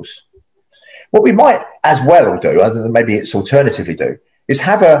individuals. What we might as well do, other than maybe it's alternatively do, is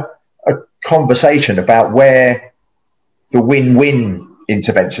have a conversation about where the win-win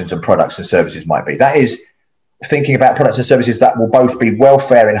interventions and products and services might be. That is, thinking about products and services that will both be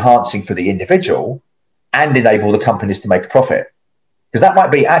welfare enhancing for the individual and enable the companies to make a profit. Because that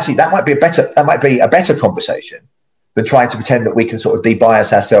might be a better conversation than trying to pretend that we can sort of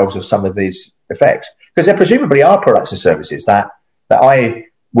de-bias ourselves of some of these effects. Because there presumably are products and services that I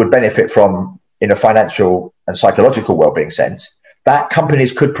would benefit from in a financial and psychological well-being sense, that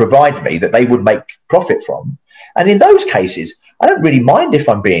companies could provide me that they would make profit from. And in those cases, I don't really mind if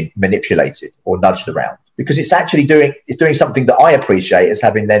I'm being manipulated or nudged around, because it's actually doing something that I appreciate as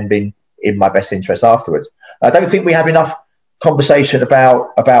having then been in my best interest afterwards. I don't think we have enough conversation about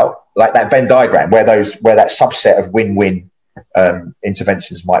like that Venn diagram where that subset of win-win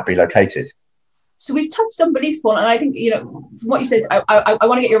interventions might be located. So we've touched on beliefs, Paul, and I think, from what you said, I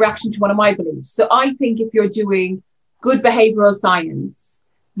want to get your reaction to one of my beliefs. So I think if you're doing good behavioral science,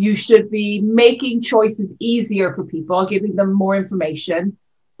 you should be making choices easier for people, giving them more information,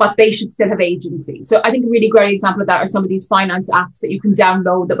 but they should still have agency. So I think a really great example of that are some of these finance apps that you can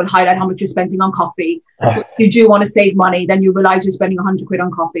download that will highlight how much you're spending on coffee. So if you do want to save money, then you realize you're spending 100 quid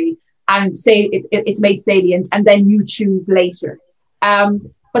on coffee, and say it's made salient, and then you choose later.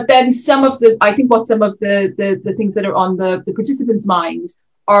 But then some of the things that are on the participants' mind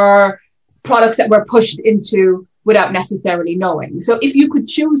are products that we're pushed into without necessarily knowing. So if you could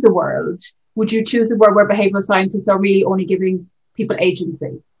choose a world, would you choose a world where behavioral scientists are really only giving people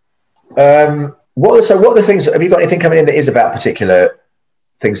agency? What are the things? Have you got anything coming in that is about particular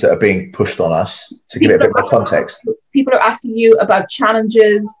things that are being pushed on us, to give it a bit more context? People are asking you about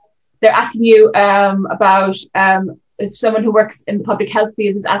challenges. They're asking you about if someone who works in the public health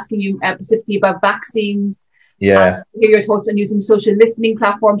field is asking you specifically about vaccines. Yeah. Hear your thoughts on using social listening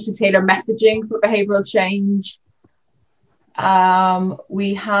platforms to tailor messaging for behavioural change.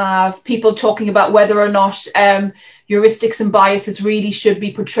 We have people talking about whether or not heuristics and biases really should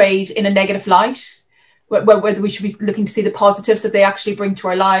be portrayed in a negative light, whether we should be looking to see the positives that they actually bring to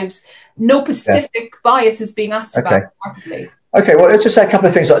our lives. No specific bias is being asked about remarkably. Okay, well, let's just say a couple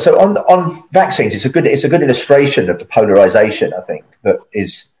of things. So on vaccines, it's a good illustration of the polarization, I think, that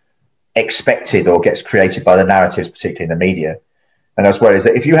is expected or gets created by the narratives, particularly in the media. And as well, is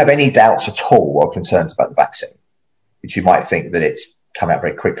that if you have any doubts at all or concerns about the vaccine, which you might think that it's come out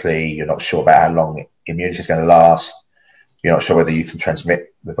very quickly, you're not sure about how long immunity is going to last, you're not sure whether you can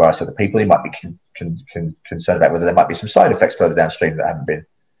transmit the virus to other people, you might be concerned about whether there might be some side effects further downstream that haven't been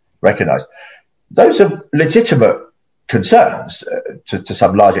recognised. Those are legitimate concerns to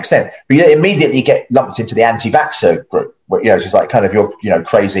some large extent, but you immediately get lumped into the anti-vaxxer group, where, it's just like kind of your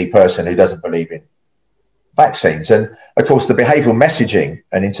crazy person who doesn't believe in vaccines. And of course, the behavioural messaging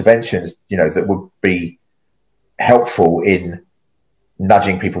and interventions, that would be helpful in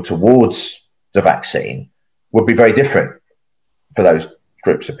nudging people towards the vaccine would be very different for those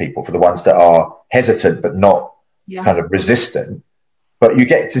groups of people, for the ones that are hesitant but not kind of resistant. But you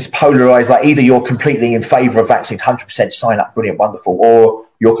get this polarized, like either you're completely in favor of vaccines, 100% sign up, brilliant, wonderful, or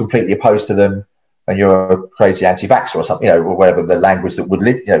you're completely opposed to them and you're a crazy anti-vaxxer or something, or whatever the language that would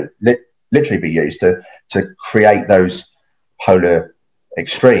literally be used to create those polar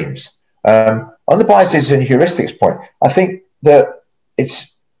extremes. On the biases and heuristics point, I think that it's,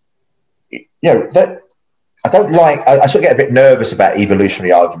 that I don't like, I sort of get a bit nervous about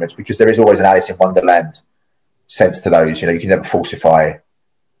evolutionary arguments because there is always an Alice in Wonderland sense to those. You can never falsify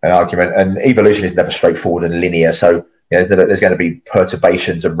an argument, and evolution is never straightforward and linear. So there's going to be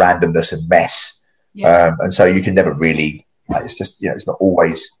perturbations and randomness and mess. And so you can never really, it's just, it's not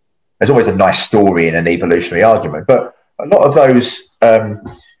always, there's always a nice story in an evolutionary argument. But a lot of those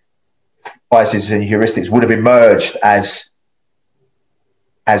biases and heuristics would have emerged as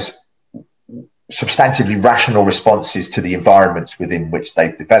substantively rational responses to the environments within which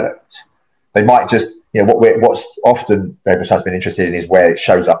they've developed. They might just, what's often behavioral science has been interested in is where it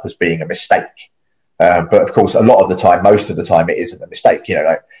shows up as being a mistake. But of course, most of the time, it isn't a mistake.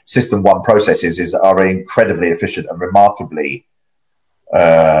 Like System 1 processes are incredibly efficient and remarkably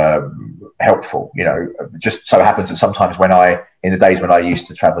helpful. Just so happens that sometimes in the days when I used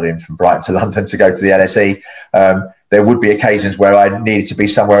to travel in from Brighton to London to go to the LSE, there would be occasions where I needed to be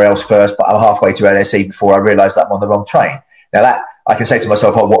somewhere else first, but I'm halfway to LSE before I realised that I'm on the wrong train. Now that I can say to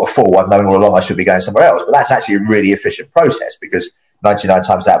myself, oh, what a fool, I've known all along I should be going somewhere else. But that's actually a really efficient process because 99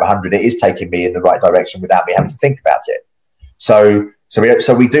 times out of 100, it is taking me in the right direction without me having to think about it. So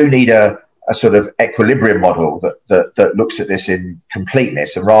we do need a sort of equilibrium model that looks at this in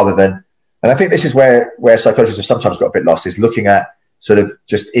completeness, and rather than, and I think this is where psychologists have sometimes got a bit lost, is looking at sort of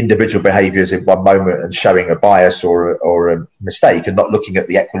just individual behaviours in one moment and showing a bias or a mistake, and not looking at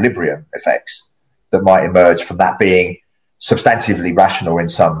the equilibrium effects that might emerge from that being substantively rational in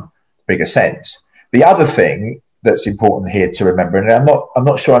some bigger sense. The other thing that's important here to remember, and I'm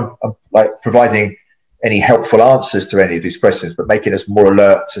not sure I'm like providing any helpful answers to any of these questions, but making us more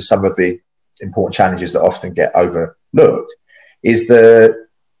alert to some of the important challenges that often get overlooked, is the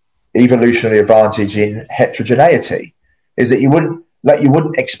evolutionary advantage in heterogeneity. Is that you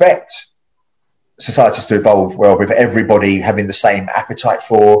wouldn't expect societies to evolve well with everybody having the same appetite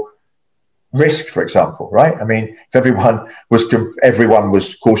for risk, for example, right? I mean, if everyone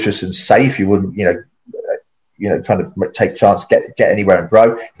was cautious and safe, you wouldn't, kind of take chance, get anywhere and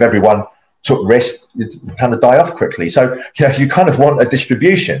grow. If everyone took risks, you'd kind of die off quickly. So, you kind of want a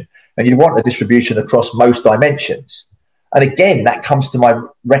distribution, and you want a distribution across most dimensions. And again, that comes to my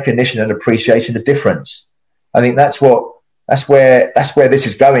recognition and appreciation of difference. I think that's where this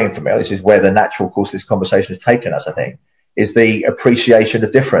is going for me. This is where the natural course of this conversation has taken us, I think, is the appreciation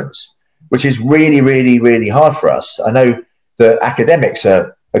of difference, which is really, really, really hard for us. I know that academics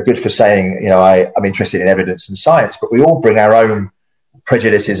are good for saying, I'm interested in evidence and science, but we all bring our own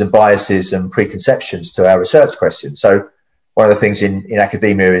prejudices and biases and preconceptions to our research questions. So one of the things in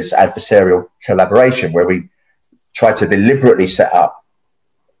academia is adversarial collaboration, where we try to deliberately set up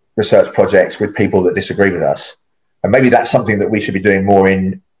research projects with people that disagree with us. And maybe that's something that we should be doing more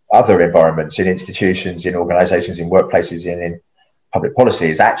in other environments, in institutions, in organizations, in workplaces, in public policy,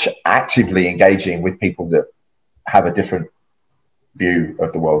 is actively engaging with people that have a different view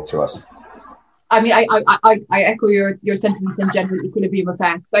of the world to us. I mean, I echo your sentiments in general equilibrium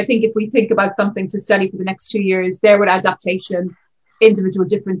effects. I think if we think about something to study for the next 2 years, there with adaptation, individual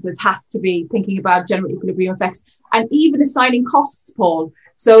differences, has to be thinking about general equilibrium effects, and even assigning costs, Paul.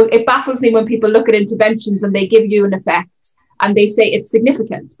 So it baffles me when people look at interventions and they give you an effect and they say it's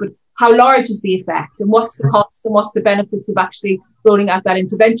significant, but how large is the effect, and what's the cost, and what's the benefits of actually rolling out that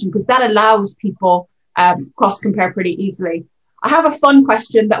intervention? Because that allows people cross-compare pretty easily. I have a fun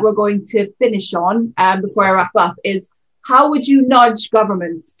question that we're going to finish on before I wrap up, is how would you nudge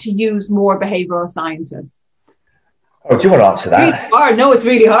governments to use more behavioural scientists? Oh, do you want to answer that? Really hard. No, it's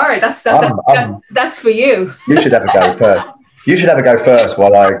really hard. That's for you. You should have a go first. You should have a go first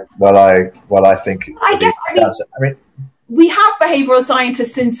while I think. I mean, we have behavioural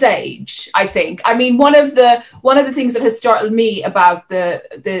scientists in Sage, I think. I mean, one of the things that has startled me about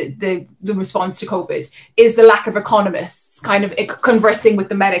the response to COVID is the lack of economists kind of conversing with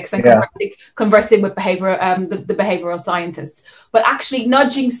the medics and conversing with the behavioural scientists. But actually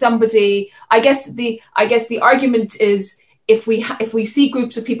nudging somebody, I guess the argument is, if we see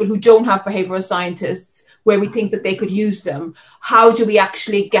groups of people who don't have behavioural scientists, where we think that they could use them, how do we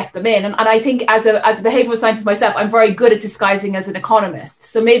actually get them in? And I think as a behavioural scientist myself, I'm very good at disguising as an economist.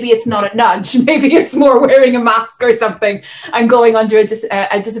 So maybe it's not a nudge, maybe it's more wearing a mask or something and going under a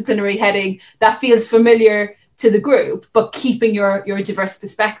disciplinary heading that feels familiar to the group, but keeping your diverse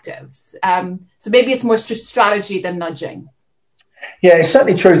perspectives. So maybe it's more strategy than nudging. Yeah, it's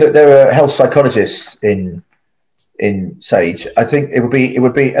certainly true that there are health psychologists in Sage. I think it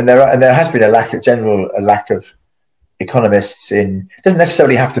would be, and there has been a lack of economists in. It doesn't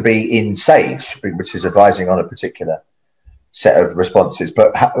necessarily have to be in Sage, which is advising on a particular set of responses,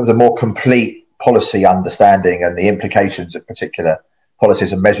 but the more complete policy understanding and the implications of particular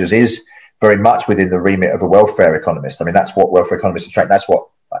policies and measures is very much within the remit of a welfare economist. I mean, that's what welfare economists are trained. That's what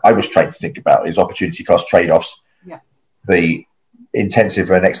I was trained to think about: is opportunity cost trade-offs, the intensive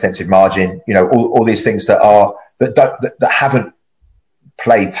and extensive margin. All these things that haven't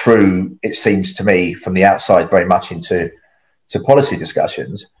played through, it seems to me, from the outside very much into policy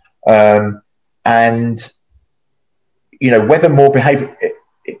discussions. And whether more behaviour,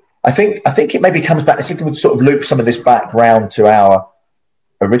 I think it maybe comes back. I think we would sort of loop some of this back round to our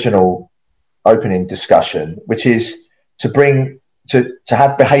original opening discussion, which is to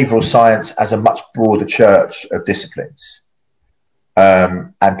have behavioural science as a much broader church of disciplines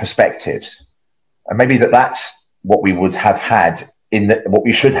and perspectives, and maybe that's what we would have had what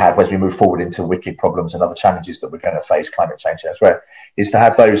we should have as we move forward into wicked problems and other challenges that we're going to face, climate change and elsewhere, is to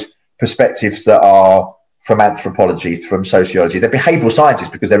have those perspectives that are from anthropology, from sociology. They're behavioural scientists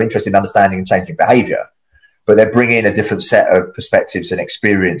because they're interested in understanding and changing behaviour, but they're bringing a different set of perspectives and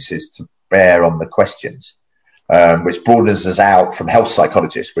experiences to bear on the questions, which broadens us out from health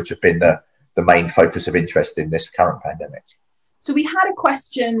psychologists, which have been the main focus of interest in this current pandemic. So we had a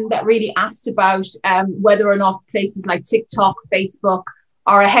question that really asked about whether or not places like TikTok, Facebook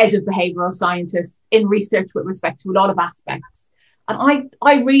are ahead of behavioural scientists in research with respect to a lot of aspects. And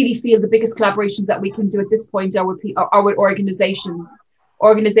I really feel the biggest collaborations that we can do at this point are with organizations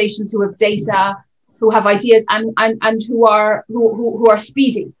who have data, who have ideas, and who are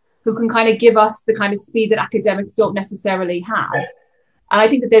speedy, who can kind of give us the kind of speed that academics don't necessarily have. And I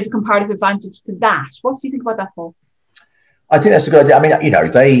think that there's a comparative advantage to that. What do you think about that, Paul? I think that's a good idea. I mean, you know,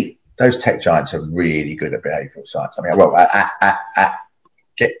 those tech giants are really good at behavioural science. I mean, well, at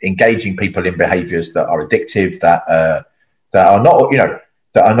engaging people in behaviours that are addictive, that are not, you know,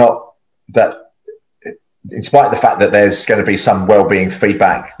 that in spite of the fact that there's going to be some well-being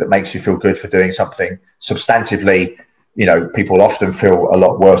feedback that makes you feel good for doing something substantively, you know, people often feel a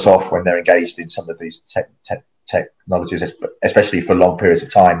lot worse off when they're engaged in some of these technologies, especially for long periods of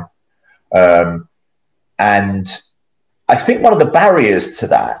time. And I think one of the barriers to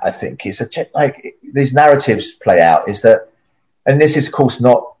that, I think, is like these narratives play out is that, and this is of course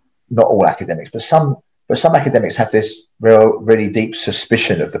not all academics, but some academics have this really deep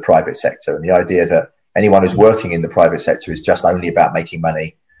suspicion of the private sector and the idea that anyone who's working in the private sector is just only about making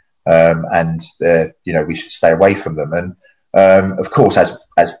money, and you know, we should stay away from them. And of course, as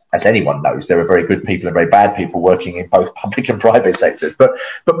anyone knows, there are very good people and very bad people working in both public and private sectors. But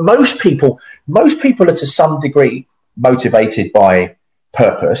most people are to some degree motivated by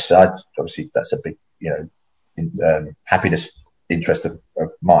purpose. Obviously, that's a big, you know, happiness interest of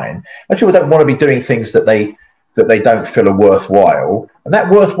mine. Most people don't want to be doing things that they don't feel are worthwhile, and that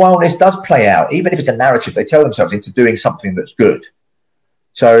worthwhileness does play out, even if it's a narrative they tell themselves, into doing something that's good.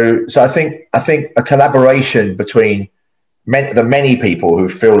 So I think a collaboration between the many people who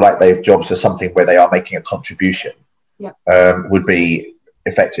feel like they have jobs or something where they are making a contribution, would be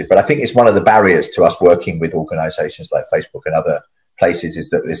effective. But I think it's one of the barriers to us working with organisations like Facebook and other places is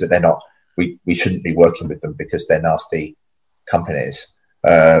that they're not. We shouldn't be working with them because they're nasty companies.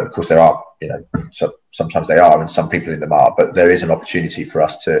 Of course, there are, you know, so sometimes they are, and some people in them are. But there is an opportunity for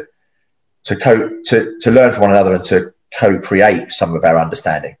us to learn from one another and to co-create some of our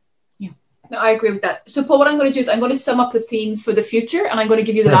understanding. No, I agree with that. So, Paul, what I'm going to do is I'm going to sum up the themes for the future, and I'm going to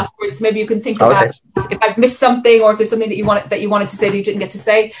give you the last words. Maybe you can think about if I've missed something, or if there's something that you wanted to say that you didn't get to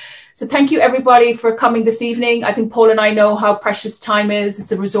say. So thank you, everybody, for coming this evening. I think Paul and I know how precious time is.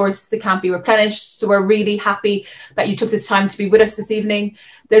 It's a resource that can't be replenished. So we're really happy that you took this time to be with us this evening.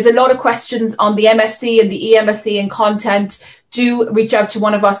 There's a lot of questions on the MSc and the EMSc and content. Do reach out to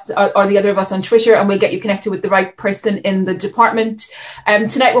one of us or the other of us on Twitter, and we'll get you connected with the right person in the department.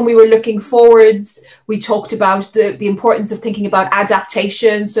 Tonight, when we were looking forwards, we talked about the importance of thinking about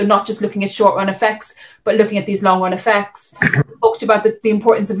adaptation. So not just looking at short run effects, but looking at these long run effects. We talked about the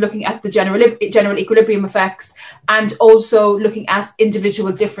importance of looking at the general equilibrium effects, and also looking at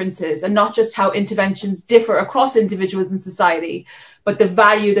individual differences, and not just how interventions differ across individuals in society, but the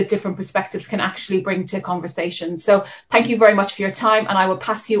value that different perspectives can actually bring to conversations. So thank you very much for your time, and I will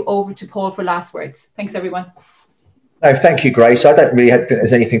pass you over to Paul for last words. Thanks, everyone. No, thank you, Grace. I don't really think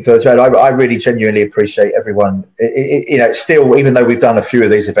there's anything further to add. I really genuinely appreciate everyone. You know, still, even though we've done a few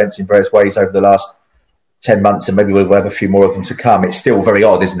of these events in various ways over the last 10 months, and maybe we'll have a few more of them to come, it's still very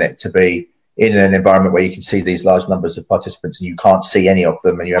odd, isn't it, to be in an environment where you can see these large numbers of participants and you can't see any of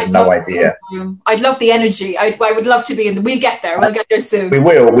them and you have no idea. I'd love the energy. I would love to be in. We'll get there. We'll get there soon. We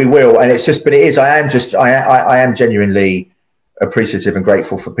will. And it's just, but it is, I am genuinely appreciative and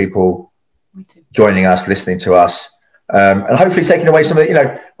grateful for people joining us, listening to us, and hopefully taking away some of the, you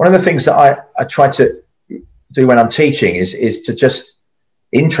know, one of the things that I try to do when I'm teaching is to just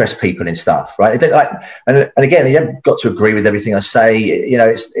interest people in stuff, right? And again, you haven't got to agree with everything I say. You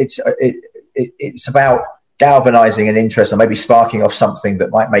know, it's about galvanizing an interest, or maybe sparking off something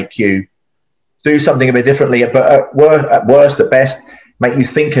that might make you do something a bit differently, but at worst, at best, make you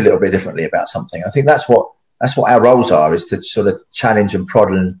think a little bit differently about something. I think that's what our roles are, is to sort of challenge and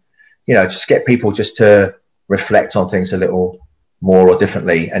prod and, you know, just get people just to reflect on things a little more or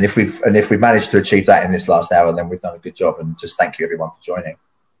differently. And if we've managed to achieve that in this last hour, then we've done a good job. And just thank you, everyone, for joining.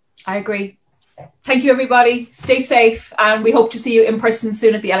 I agree. Thank you, everybody. Stay safe, and we hope to see you in person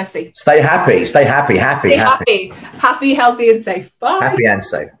soon at the LSE. Stay happy, healthy, and safe. Bye. Happy and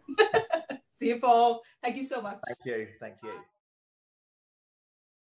safe. See you, Paul. Thank you so much. Thank you.